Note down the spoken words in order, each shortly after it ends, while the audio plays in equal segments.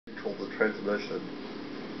control the transmission.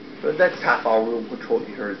 For the next half hour, we will control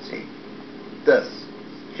the currency. This is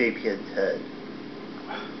JPN 10.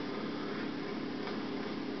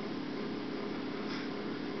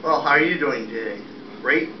 Well, how are you doing today?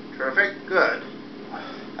 Great? Terrific? Good.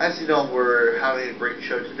 As you know, we're having a great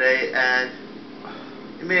show today, and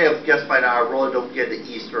you may have guessed by now, I really don't get to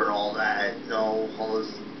Easter and all that. You know, all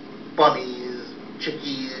those bunnies,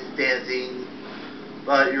 chickies, dancing.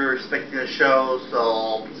 But you're expecting a show, so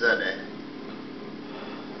I'll present it.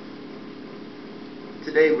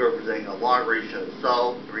 Today we're presenting a long range show,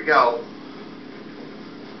 so here we go.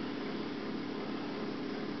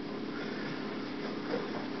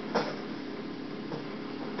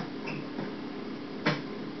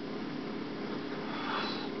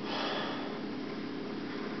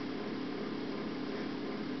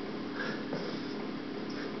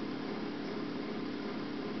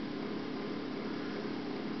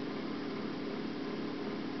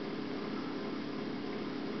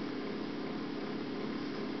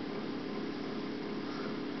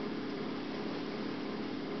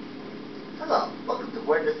 Hello, welcome to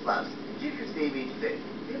Awareness Labs. Did you see me today?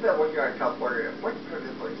 You've been working on California. What's the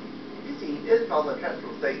purpose for you? You see, it is called the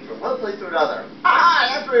transfer things from one place to another.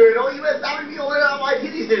 Ah, that's weird. Oh, you missed out on my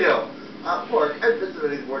titties to do. Pork, and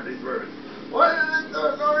visiting word these words. What is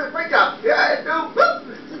the breakup? Yeah, no.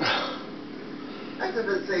 As I've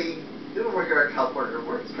been saying, you've been working on California.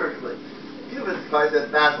 Works perfectly. Humans find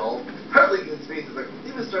that Basil, hardly in spaces,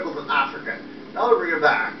 even struggles with Africa. Now we'll bring it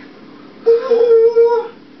back.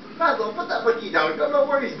 Basil, put that monkey down. Don't know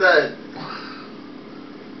where he's been.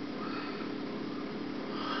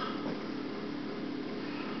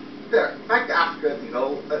 There, back to Africa, you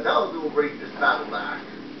know, and now we'll bring this battle back.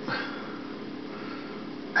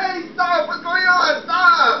 Hey, stop! What's going on?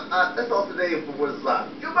 Stop! That's all today for what's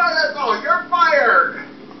left. You better that's all. You're fired!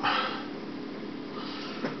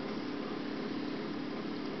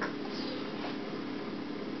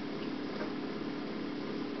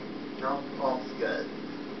 No, all's good.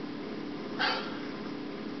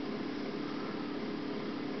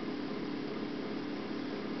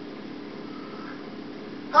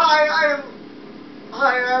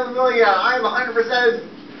 Hi, I'm Amelia. I'm 100%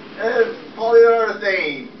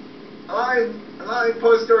 polyurethane. I'm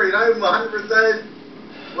post-story, and I'm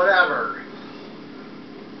 100% whatever.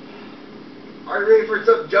 Are you ready for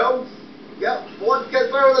some jokes? Yep, one can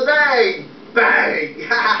throw the bang! Bang!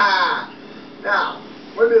 Now,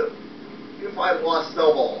 where do you find lost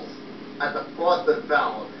snowballs? At the Frosted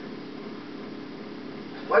Fountain.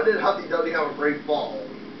 When did Humpty Dumpty have a great fall?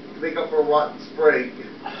 To make up for a rotten spring.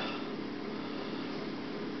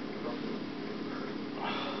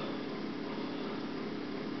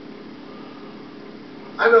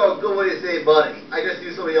 I know a good way to save money. I just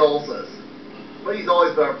use somebody else's. Money's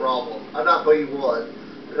always been a problem. I'm not paying one.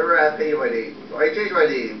 I never had to pay my name. So I changed my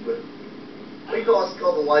name. We call us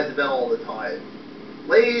called the Lies of Men all the time.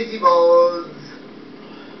 Lazy Bones.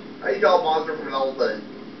 I call a monster from Elton.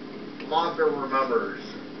 The monster remembers.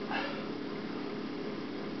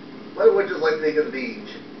 What do witches like to think of the beach?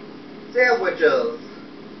 Sandwiches.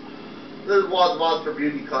 This is one monster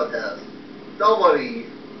beauty contest. Nobody.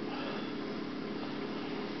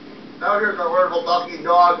 Now here's our wonderful talking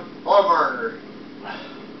dog, Homer.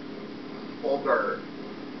 Holger.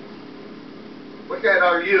 What kind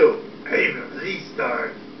are you? I'm a police dog.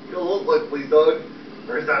 You don't look like a police dog.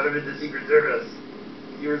 First time I'm in the Secret Service.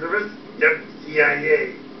 Secret Service? Yep,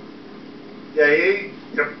 CIA. CIA?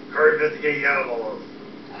 Yep, car investigating animals.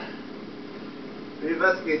 We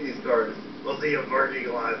investigate these cars. We'll see you parking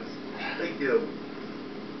lots. Thank you.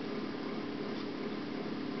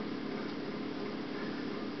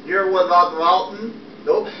 You ever went off the mountain?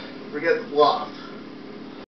 Nope. Forget the bluff.